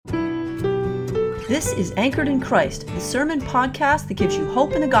This is Anchored in Christ, the sermon podcast that gives you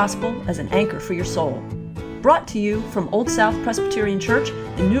hope in the gospel as an anchor for your soul. Brought to you from Old South Presbyterian Church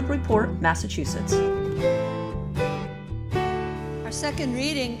in Newburyport, Massachusetts. Our second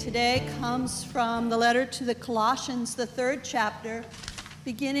reading today comes from the letter to the Colossians, the 3rd chapter,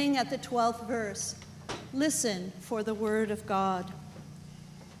 beginning at the 12th verse. Listen for the word of God.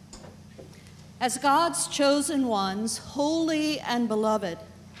 As God's chosen ones, holy and beloved,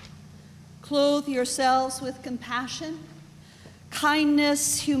 clothe yourselves with compassion,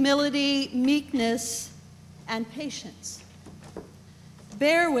 kindness, humility, meekness, and patience.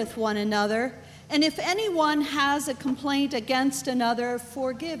 Bear with one another, and if anyone has a complaint against another,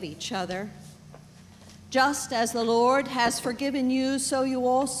 forgive each other. Just as the Lord has forgiven you, so you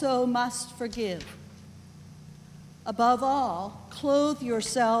also must forgive. Above all, clothe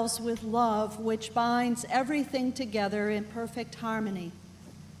yourselves with love, which binds everything together in perfect harmony.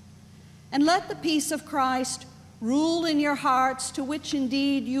 And let the peace of Christ rule in your hearts, to which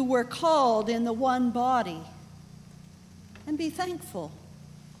indeed you were called in the one body. And be thankful.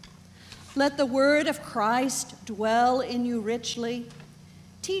 Let the word of Christ dwell in you richly.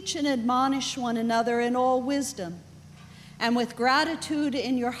 Teach and admonish one another in all wisdom. And with gratitude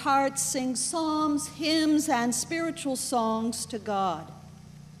in your hearts, sing psalms, hymns, and spiritual songs to God.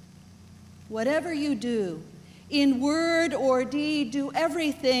 Whatever you do, in word or deed, do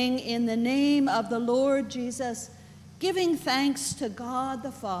everything in the name of the Lord Jesus, giving thanks to God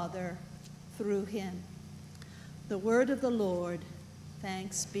the Father through him. The word of the Lord,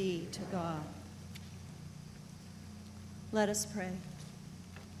 thanks be to God. Let us pray.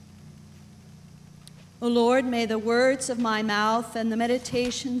 O Lord, may the words of my mouth and the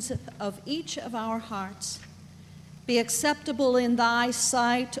meditations of each of our hearts be acceptable in thy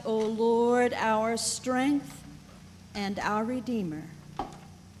sight, O Lord, our strength and our Redeemer.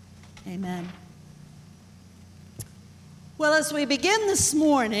 Amen. Well, as we begin this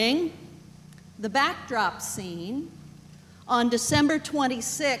morning, the backdrop scene on December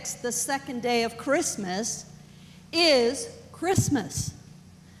 26th, the second day of Christmas, is Christmas.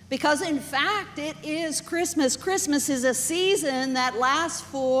 Because in fact, it is Christmas. Christmas is a season that lasts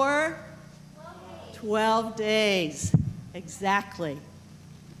for 12 days. Exactly.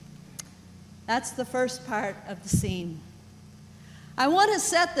 That's the first part of the scene. I want to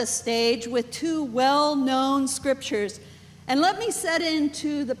set the stage with two well-known scriptures. And let me set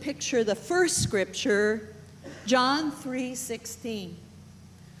into the picture the first scripture, John 3:16.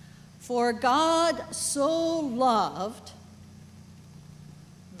 For God so loved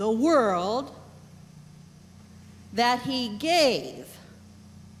the world that he gave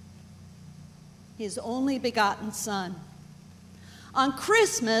his only begotten Son. On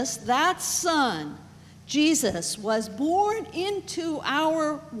Christmas, that Son, Jesus, was born into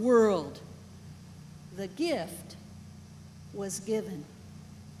our world. The gift was given.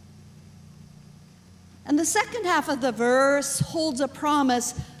 And the second half of the verse holds a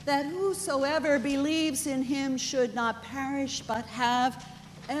promise that whosoever believes in him should not perish but have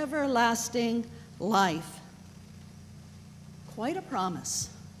everlasting life. Quite a promise.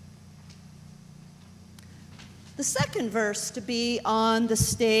 The second verse to be on the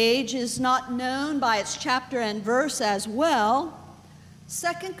stage is not known by its chapter and verse as well.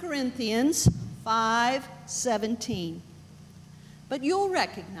 2 Corinthians 5:17. But you'll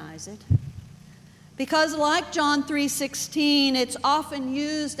recognize it because, like John 3:16, it's often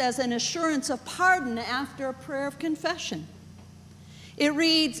used as an assurance of pardon after a prayer of confession. It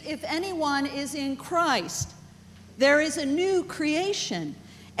reads, if anyone is in Christ, there is a new creation.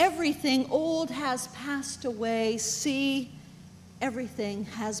 Everything old has passed away. See, everything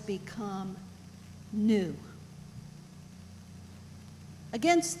has become new.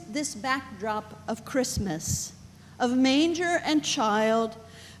 Against this backdrop of Christmas, of manger and child,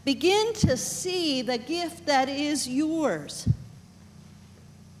 begin to see the gift that is yours.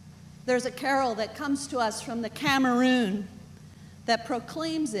 There's a carol that comes to us from the Cameroon that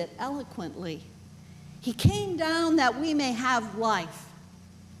proclaims it eloquently. He came down that we may have life.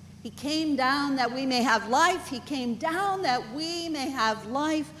 He came down that we may have life. He came down that we may have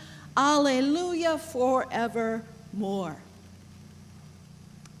life. Alleluia, forevermore.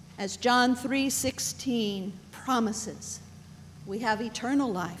 As John 3:16 promises, we have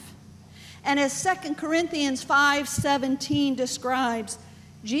eternal life. And as 2 Corinthians 5:17 describes,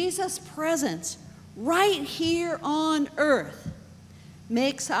 Jesus' presence right here on earth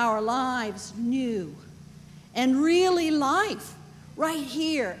makes our lives new and really life right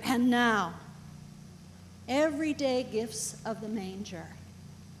here and now. Everyday gifts of the manger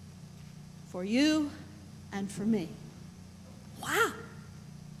for you and for me. Wow.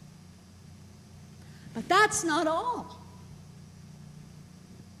 But that's not all.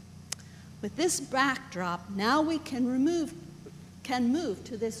 With this backdrop, now we can move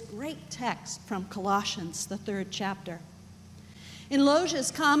to this great text from Colossians, the 3rd chapter. In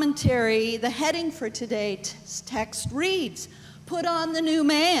Loja's commentary, the heading for today's text reads, "Put on the new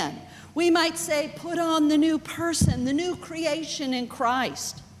man." We might say, put on the new person, the new creation in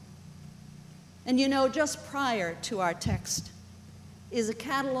Christ. And you know, just prior to our text is a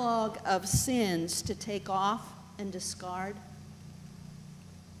catalog of sins to take off and discard.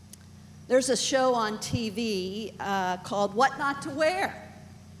 There's a show on TV called What Not to Wear.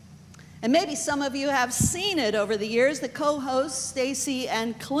 And maybe some of you have seen it over the years. The co-hosts, Stacy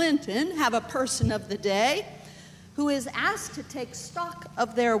and Clinton, have a person of the day who is asked to take stock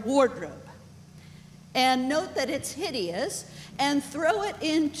of their wardrobe and note that it's hideous and throw it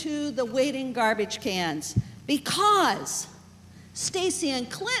into the waiting garbage cans, because Stacy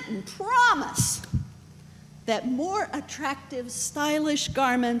and Clinton promise that more attractive, stylish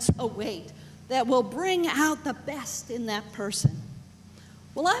garments await that will bring out the best in that person.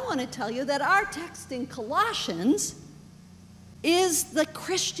 Well, I want to tell you that our text in Colossians is the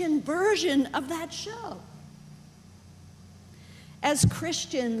Christian version of that show. As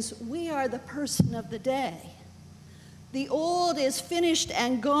Christians, we are the person of the day. The old is finished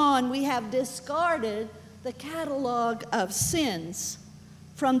and gone. We have discarded the catalog of sins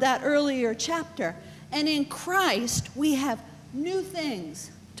from that earlier chapter. And in Christ, we have new things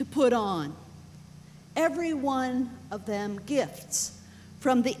to put on. Every one of them gifts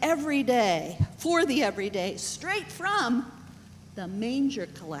from the everyday, for the everyday, straight from the Manger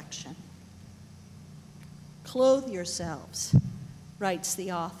collection. Clothe yourselves, writes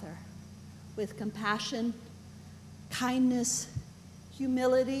the author, with compassion, kindness,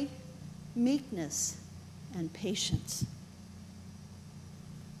 humility, meekness, and patience.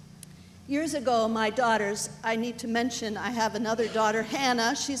 Years ago, my daughters, I need to mention, I have another daughter,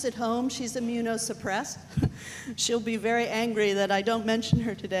 Hannah. She's at home. She's immunosuppressed. She'll be very angry that I don't mention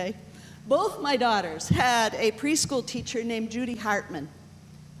her today. Both my daughters had a preschool teacher named Judy Hartman.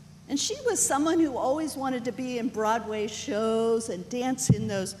 And she was someone who always wanted to be in Broadway shows and dance in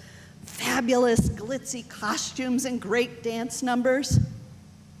those fabulous glitzy costumes and great dance numbers.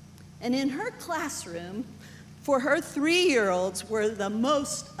 And in her classroom, for her 3-year-olds were the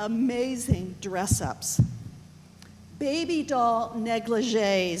most amazing dress-ups. Baby doll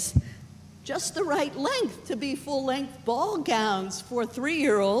negligees, just the right length to be full-length ball gowns for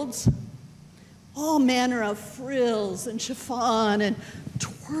 3-year-olds. All manner of frills and chiffon and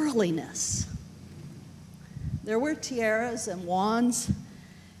twirliness. There were tiaras and wands,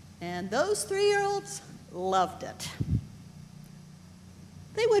 and those 3-year-olds loved it.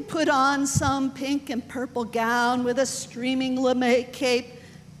 They would put on some pink and purple gown with a streaming lame cape,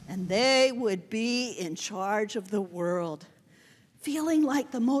 and they would be in charge of the world, feeling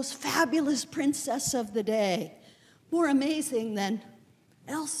like the most fabulous princess of the day, more amazing than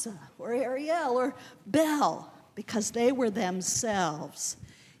Elsa or Ariel or Belle, because they were themselves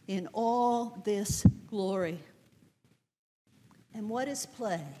in all this glory. And what is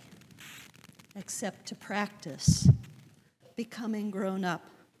play except to practice becoming grown up?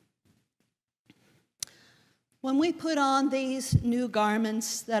 When we put on these new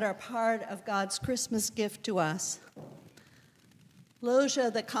garments that are part of God's Christmas gift to us,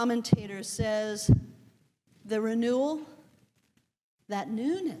 Loja, the commentator, says the renewal, that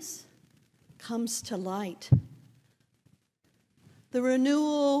newness, comes to light. The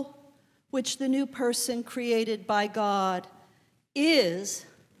renewal which the new person created by God is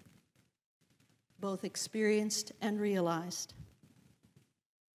both experienced and realized.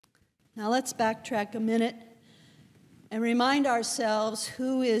 Now let's backtrack a minute and remind ourselves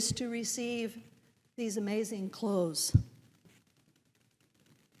who is to receive these amazing clothes.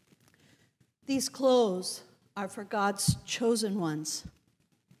 These clothes are for God's chosen ones,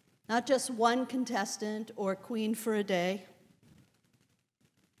 not just one contestant or queen for a day.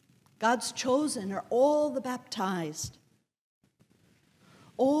 God's chosen are all the baptized,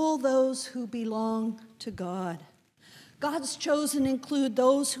 all those who belong to God. God's chosen include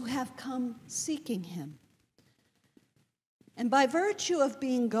those who have come seeking him. And by virtue of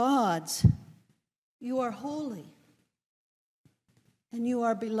being God's, you are holy and you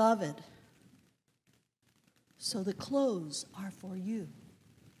are beloved. So the clothes are for you.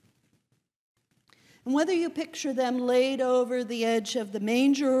 And whether you picture them laid over the edge of the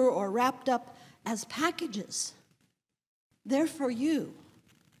manger or wrapped up as packages, they're for you.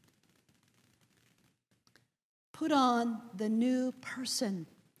 Put on the new person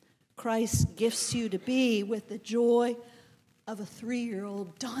Christ gifts you to be with the joy of a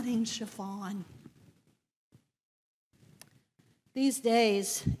 3-year-old donning chiffon. These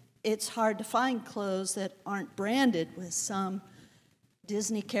days, it's hard to find clothes that aren't branded with some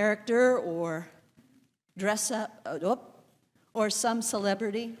Disney character or dress up, or some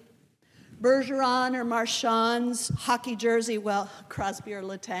celebrity. Bergeron or Marchand's hockey jersey, well, Crosby or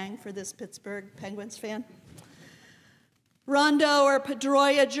Letang for this Pittsburgh Penguins fan. Rondo or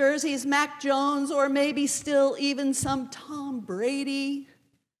Pedroia jerseys, Mac Jones, or maybe still even some Tom Brady.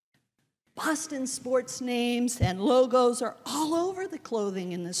 Boston sports names and logos are all over the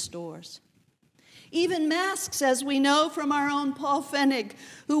clothing in the stores. Even masks, as we know from our own Paul Fennig,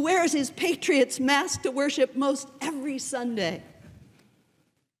 who wears his Patriots mask to worship most every Sunday.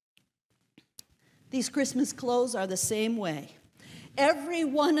 These Christmas clothes are the same way. Every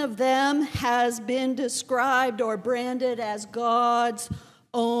one of them has been described or branded as God's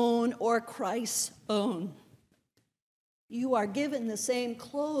own or Christ's own. You are given the same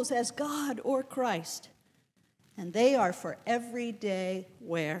clothes as God or Christ, and they are for everyday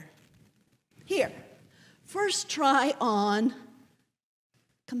wear. Here, first try on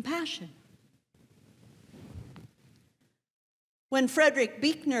compassion. When Frederick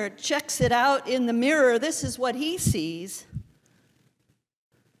Buechner checks it out in the mirror, this is what he sees.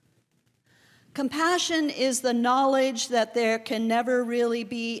 Compassion is the knowledge that there can never really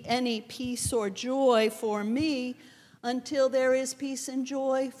be any peace or joy for me until there is peace and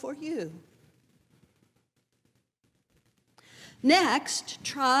joy for you. Next,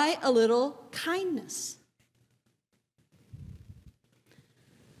 try a little kindness.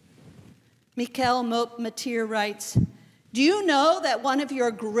 Michael Mope-Matir writes, "Do you know that one of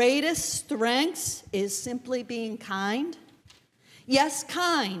your greatest strengths is simply being kind? Yes,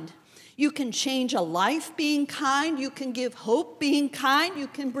 kind. You can change a life being kind. You can give hope being kind. You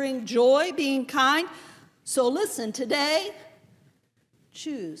can bring joy being kind. So listen, today,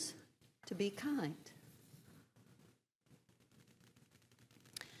 choose to be kind."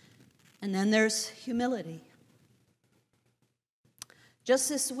 And then there's humility. Just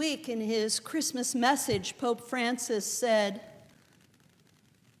this week in his Christmas message, Pope Francis said,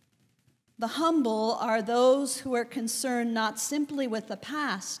 "The humble are those who are concerned not simply with the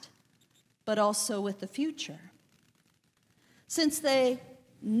past, but also with the future. Since they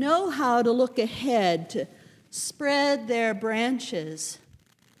know how to look ahead, to spread their branches,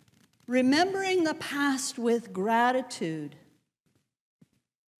 remembering the past with gratitude.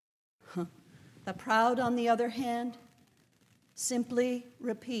 The proud, on the other hand, simply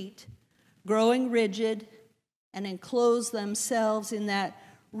repeat, growing rigid, and enclose themselves in that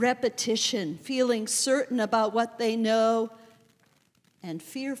repetition, feeling certain about what they know and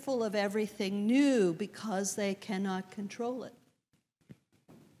fearful of everything new because they cannot control it."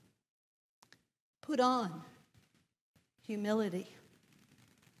 Put on humility.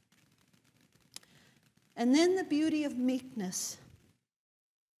 And then the beauty of meekness.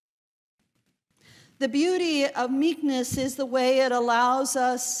 The beauty of meekness is the way it allows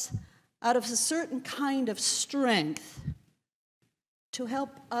us, out of a certain kind of strength, to help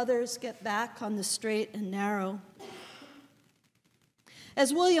others get back on the straight and narrow.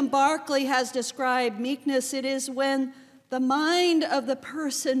 As William Barclay has described meekness, it is when the mind of the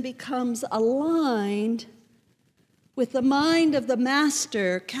person becomes aligned with the mind of the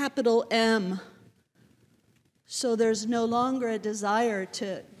master, capital M. So there's no longer a desire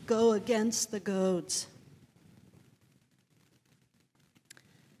to go against the goads.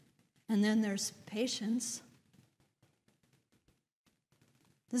 And then there's patience.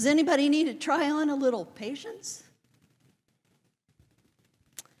 Does anybody need to try on a little patience?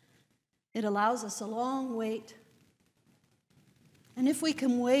 It allows us a long wait. And if we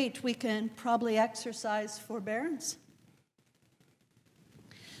can wait, we can probably exercise forbearance.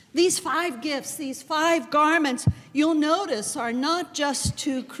 These 5 gifts, these 5 garments, you'll notice are not just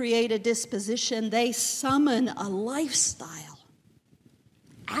to create a disposition, they summon a lifestyle,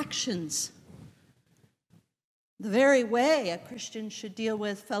 actions, the very way a Christian should deal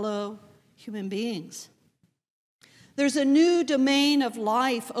with fellow human beings. There's a new domain of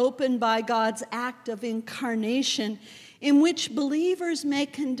life opened by God's act of incarnation in which believers may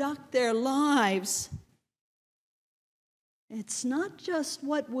conduct their lives. It's not just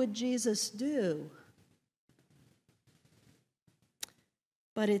what would Jesus do,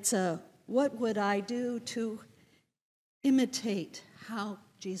 but it's a what would I do to imitate how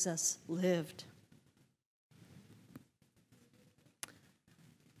Jesus lived.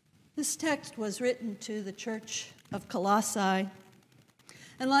 This text was written to the church of Colossae.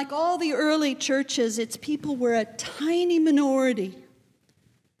 And like all the early churches, its people were a tiny minority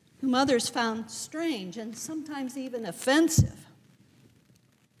whom others found strange and sometimes even offensive.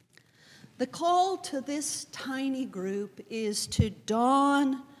 The call to this tiny group is to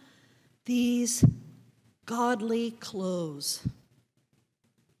don these godly clothes,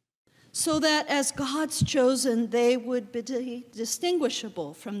 so that as God's chosen, they would be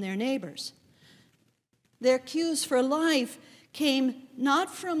distinguishable from their neighbors. Their cues for life came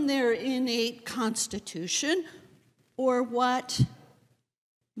not from their innate constitution or what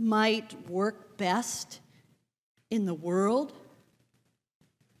might work best in the world,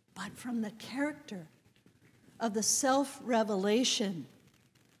 but from the character of the self-revelation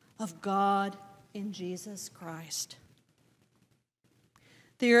of God in Jesus Christ.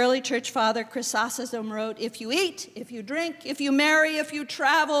 The early church father Chrysostom wrote, "If you eat, if you drink, if you marry, if you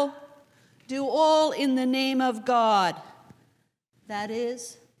travel, do all in the name of God." That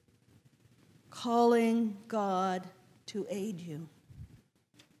is, calling God to aid you.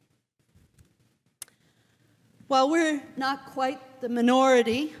 While we're not quite the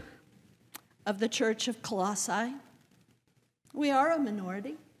minority of the church of Colossae, we are a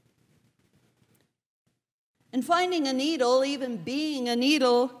minority. And finding a needle, even being a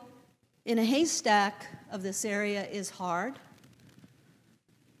needle in a haystack of this area, is hard.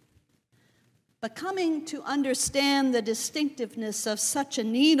 But coming to understand the distinctiveness of such a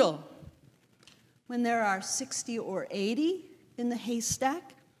needle when there are 60 or 80 in the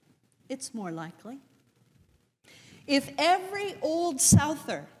haystack, it's more likely. If every Old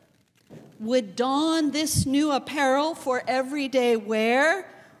Souther would don this new apparel for everyday wear,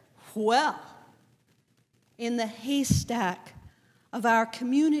 well, in the haystack of our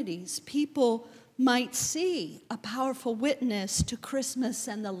communities, people might see a powerful witness to Christmas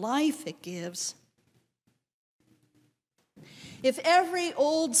and the life it gives. If every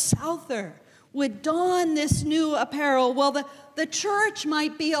Old Souther would don this new apparel, well, the church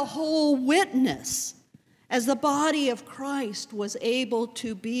might be a whole witness as the body of Christ was able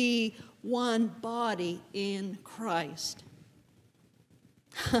to be one body in Christ.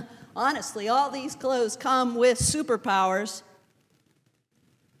 Honestly, all these clothes come with superpowers.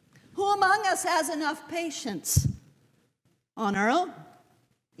 Who among us has enough patience on our own?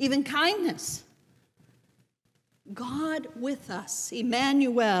 Even kindness? God with us,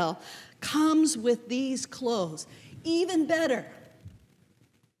 Emmanuel, comes with these clothes, even better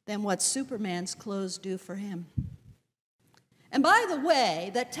than what Superman's clothes do for him. And by the way,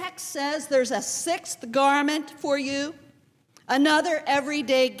 the text says there's a sixth garment for you, another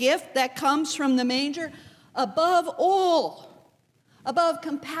everyday gift that comes from the manger. Above all, above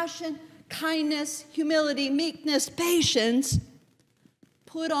compassion, kindness, humility, meekness, patience,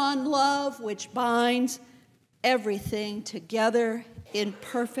 put on love, which binds everything together in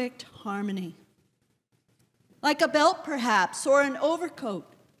perfect harmony. Like a belt, perhaps, or an overcoat,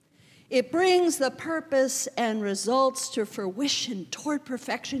 it brings the purpose and results to fruition, toward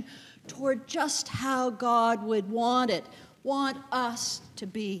perfection, toward just how God would want us to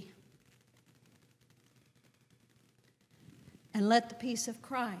be. And let the peace of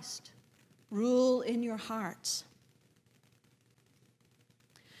Christ rule in your hearts.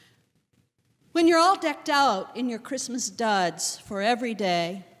 When you're all decked out in your Christmas duds for every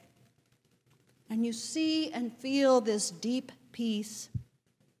day, and you see and feel this deep peace,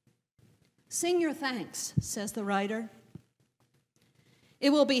 sing your thanks, says the writer.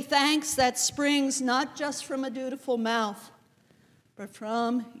 It will be thanks that springs not just from a dutiful mouth, but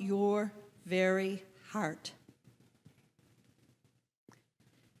from your very heart.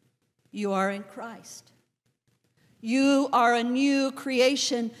 You are in Christ. You are a new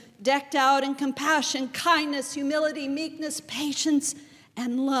creation, decked out in compassion, kindness, humility, meekness, patience,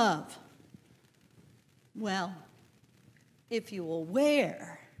 and love. Well, if you will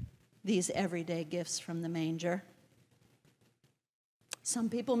wear these everyday gifts from the manger, some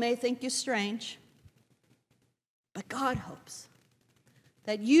people may think you strange, but God hopes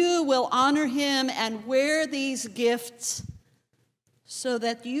that you will honor him and wear these gifts so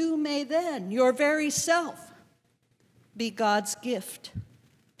that you may then, your very self, be God's gift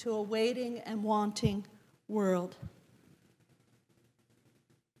to a waiting and wanting world.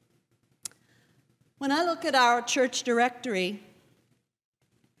 When I look at our church directory,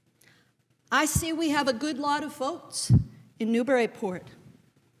 I see we have a good lot of folks in Newburyport.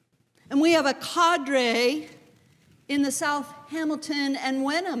 And we have a cadre in the South Hamilton and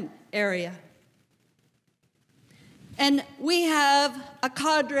Wenham area. And we have a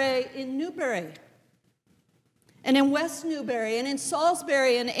cadre in Newbury, and in West Newbury, and in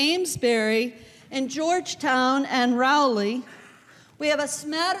Salisbury, and Amesbury, and Georgetown, and Rowley. We have a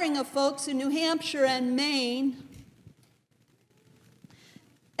smattering of folks in New Hampshire and Maine,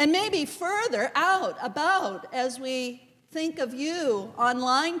 and maybe further out about as we think of you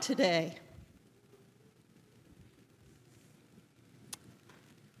online today.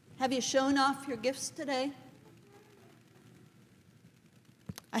 Have you shown off your gifts today?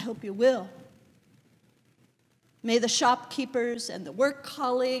 I hope you will. May the shopkeepers and the work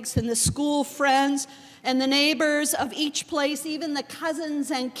colleagues and the school friends and the neighbors of each place, even the cousins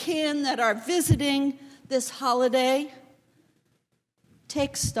and kin that are visiting this holiday,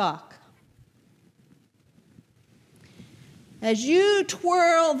 take stock. As you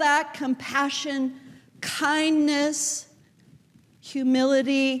twirl that compassion, kindness,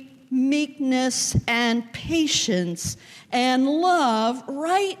 humility, meekness, and patience, and love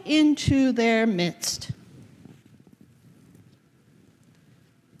right into their midst.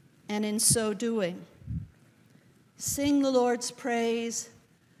 And in so doing, sing the Lord's praise,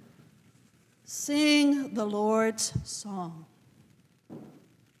 sing the Lord's song.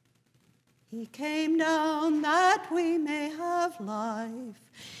 He came down that we may have life.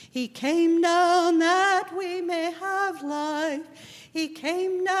 He came down that we may have life. He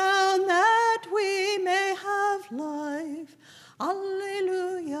came down that we may have life.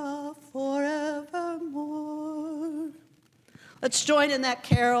 Alleluia, forevermore. Let's join in that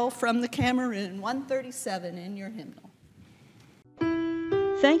carol from the Cameroon, 137 in your hymnal.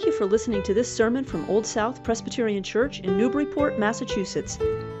 Thank you for listening to this sermon from Old South Presbyterian Church in Newburyport, Massachusetts.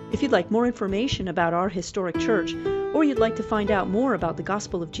 If you'd like more information about our historic church, or you'd like to find out more about the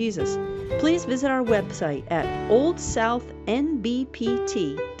gospel of Jesus, please visit our website at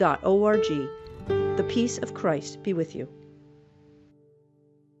oldsouthnbpt.org. The peace of Christ be with you.